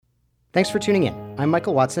Thanks for tuning in. I'm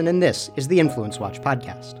Michael Watson, and this is the Influence Watch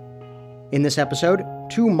podcast. In this episode,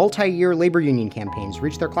 two multi-year labor union campaigns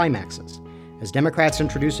reach their climaxes as Democrats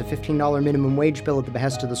introduce a $15 minimum wage bill at the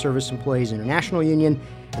behest of the Service Employees International Union,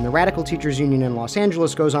 and the Radical Teachers Union in Los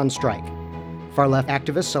Angeles goes on strike. Far-left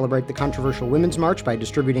activists celebrate the controversial Women's March by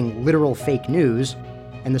distributing literal fake news,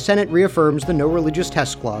 and the Senate reaffirms the no religious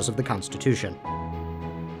test clause of the Constitution.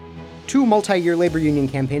 Two multi-year labor union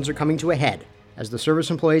campaigns are coming to a head as the Service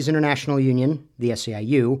Employees International Union, the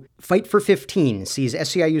SEIU, Fight for 15 sees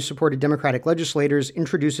SEIU-supported Democratic legislators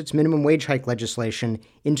introduce its minimum wage hike legislation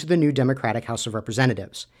into the new Democratic House of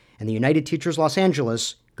Representatives, and the United Teachers Los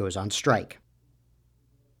Angeles goes on strike.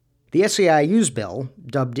 The SEIU's bill,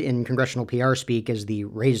 dubbed in congressional PR speak as the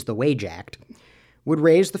Raise the Wage Act, would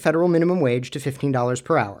raise the federal minimum wage to $15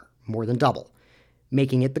 per hour, more than double,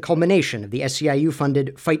 making it the culmination of the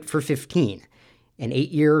SEIU-funded Fight for 15, an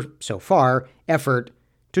 8-year, so far, effort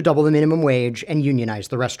to double the minimum wage and unionize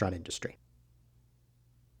the restaurant industry.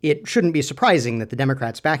 It shouldn't be surprising that the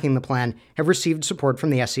Democrats backing the plan have received support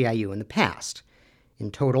from the SEIU in the past.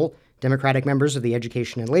 In total, Democratic members of the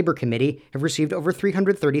Education and Labor Committee have received over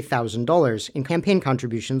 $330,000 in campaign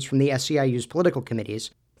contributions from the SEIU's political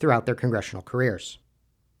committees throughout their congressional careers.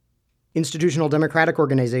 Institutional Democratic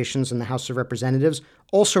organizations in the House of Representatives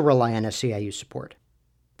also rely on SEIU support.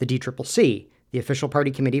 The DCCC, the official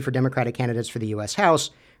party committee for Democratic candidates for the U.S. House,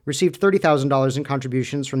 received $30,000 in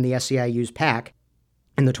contributions from the SEIU's PAC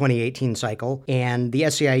in the 2018 cycle, and the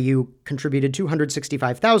SEIU contributed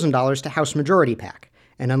 $265,000 to House Majority PAC,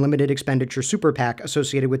 an unlimited expenditure super PAC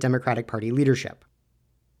associated with Democratic Party leadership.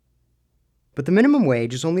 But the minimum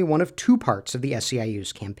wage is only one of two parts of the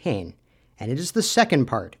SEIU's campaign, and it is the second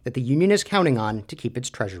part that the union is counting on to keep its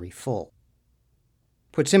treasury full.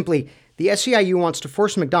 Put simply, the SEIU wants to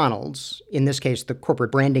force McDonald's, in this case the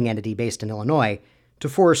corporate branding entity based in Illinois, to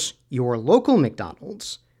force your local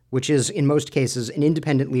McDonald's, which is in most cases an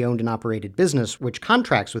independently owned and operated business which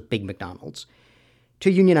contracts with big McDonald's,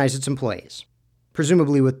 to unionize its employees,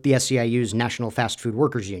 presumably with the SEIU's National Fast Food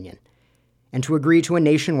Workers Union, and to agree to a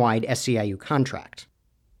nationwide SEIU contract.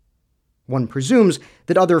 One presumes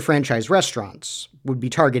that other franchise restaurants would be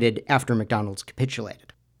targeted after McDonald's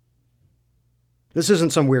capitulated. This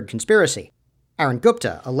isn't some weird conspiracy. Arun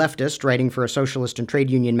Gupta, a leftist writing for a socialist and trade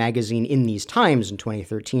union magazine In These Times in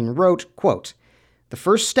 2013, wrote, quote, "The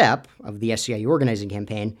first step of the SEIU organizing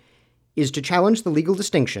campaign is to challenge the legal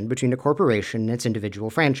distinction between a corporation and its individual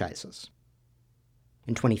franchises."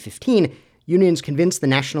 In 2015, unions convinced the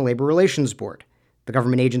National Labor Relations Board, the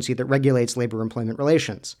government agency that regulates labor employment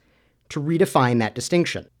relations, to redefine that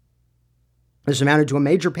distinction. This amounted to a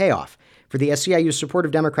major payoff for the SEIU's support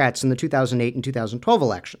of Democrats in the 2008 and 2012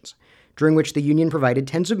 elections, during which the union provided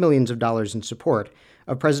tens of millions of dollars in support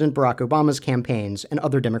of President Barack Obama's campaigns and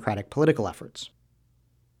other Democratic political efforts.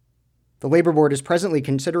 The Labor Board is presently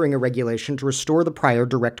considering a regulation to restore the prior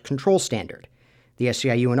direct control standard. The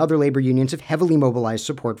SEIU and other labor unions have heavily mobilized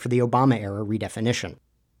support for the Obama-era redefinition.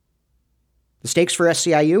 The stakes for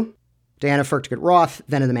SEIU? Diana Furchtgott-Roth,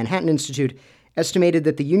 then of the Manhattan Institute, estimated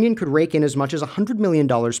that the union could rake in as much as $100 million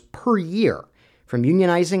per year from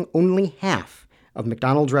unionizing only half of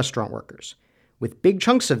McDonald's restaurant workers, with big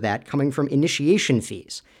chunks of that coming from initiation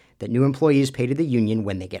fees that new employees pay to the union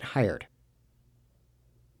when they get hired.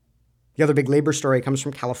 The other big labor story comes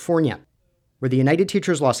from California, where the United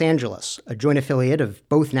Teachers Los Angeles, a joint affiliate of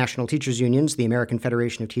both national teachers unions, the American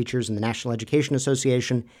Federation of Teachers and the National Education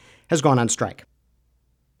Association, has gone on strike.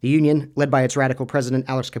 The union, led by its radical president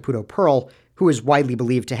Alex Caputo Pearl, who is widely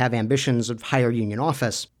believed to have ambitions of higher union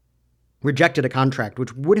office, rejected a contract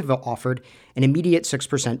which would have offered an immediate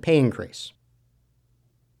 6% pay increase.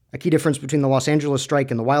 A key difference between the Los Angeles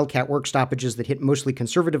strike and the wildcat work stoppages that hit mostly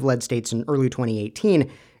conservative-led states in early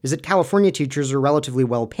 2018 is that California teachers are relatively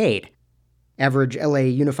well paid. Average LA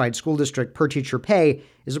Unified School District per-teacher pay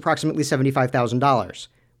is approximately $75,000,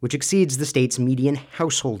 which exceeds the state's median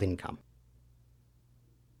household income.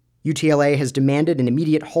 UTLA has demanded an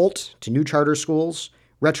immediate halt to new charter schools,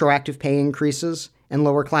 retroactive pay increases, and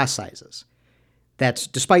lower class sizes. That's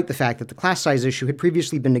despite the fact that the class size issue had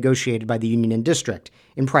previously been negotiated by the union and district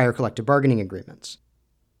in prior collective bargaining agreements.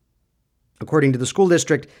 According to the school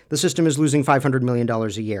district, the system is losing $500 million a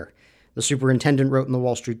year. The superintendent wrote in the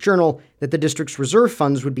Wall Street Journal that the district's reserve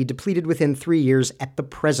funds would be depleted within 3 years at the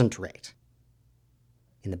present rate.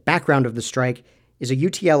 In the background of the strike is a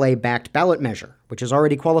UTLA-backed ballot measure, which has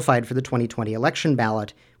already qualified for the 2020 election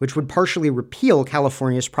ballot, which would partially repeal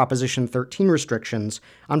California's Proposition 13 restrictions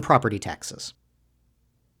on property taxes.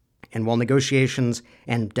 And while negotiations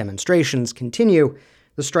and demonstrations continue,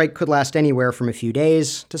 the strike could last anywhere from a few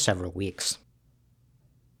days to several weeks.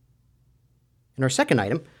 In our second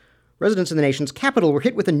item, residents in the nation's capital were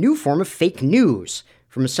hit with a new form of fake news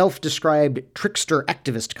from a self-described trickster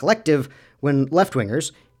activist collective when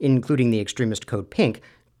left-wingers, including the extremist Code Pink,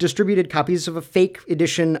 distributed copies of a fake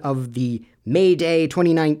edition of the May Day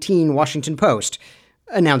 2019 Washington Post,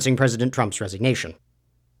 announcing President Trump's resignation.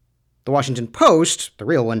 The Washington Post, the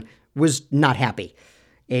real one, was not happy.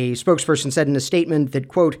 A spokesperson said in a statement that,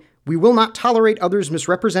 quote, "We will not tolerate others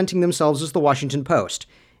misrepresenting themselves as the Washington Post,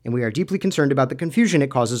 and we are deeply concerned about the confusion it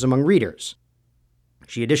causes among readers."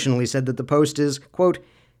 She additionally said that the Post is, quote,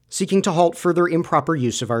 "seeking to halt further improper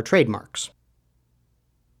use of our trademarks."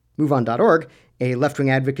 MoveOn.org, a left-wing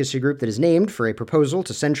advocacy group that is named for a proposal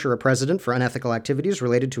to censure a president for unethical activities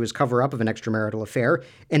related to his cover-up of an extramarital affair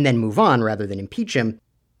and then move on rather than impeach him,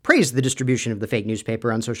 praised the distribution of the fake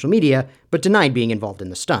newspaper on social media, but denied being involved in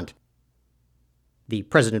the stunt. The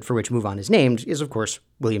president for which MoveOn is named is, of course,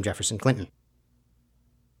 William Jefferson Clinton.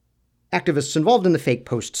 Activists involved in the fake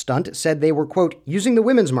Post stunt said they were, quote, "using the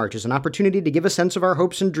Women's March as an opportunity to give a sense of our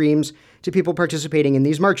hopes and dreams to people participating in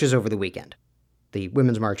these marches over the weekend." The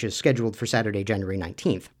Women's March is scheduled for Saturday, January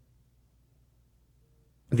 19th.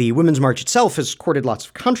 The Women's March itself has courted lots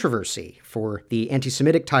of controversy for the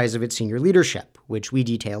anti-Semitic ties of its senior leadership, which we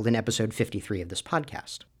detailed in episode 53 of this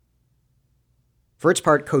podcast. For its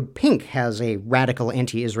part, Code Pink has a radical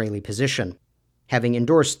anti-Israeli position, having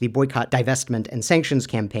endorsed the boycott, divestment, and sanctions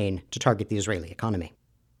campaign to target the Israeli economy.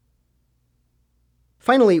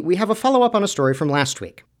 Finally, we have a follow-up on a story from last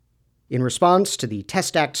week. In response to the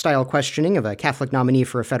Test Act-style questioning of a Catholic nominee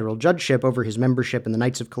for a federal judgeship over his membership in the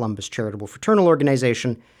Knights of Columbus charitable fraternal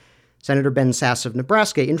organization, Senator Ben Sasse of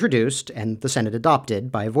Nebraska introduced, and the Senate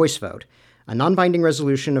adopted by a voice vote, a non-binding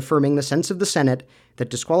resolution affirming the sense of the Senate that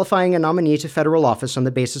disqualifying a nominee to federal office on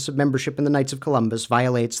the basis of membership in the Knights of Columbus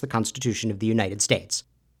violates the Constitution of the United States,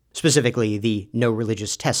 specifically the No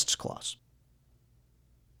Religious Tests Clause.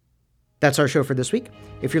 That's our show for this week.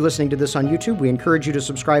 If you're listening to this on YouTube, we encourage you to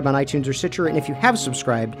subscribe on iTunes or Stitcher, and if you have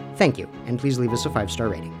subscribed, thank you, and please leave us a 5-star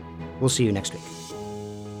rating. We'll see you next week.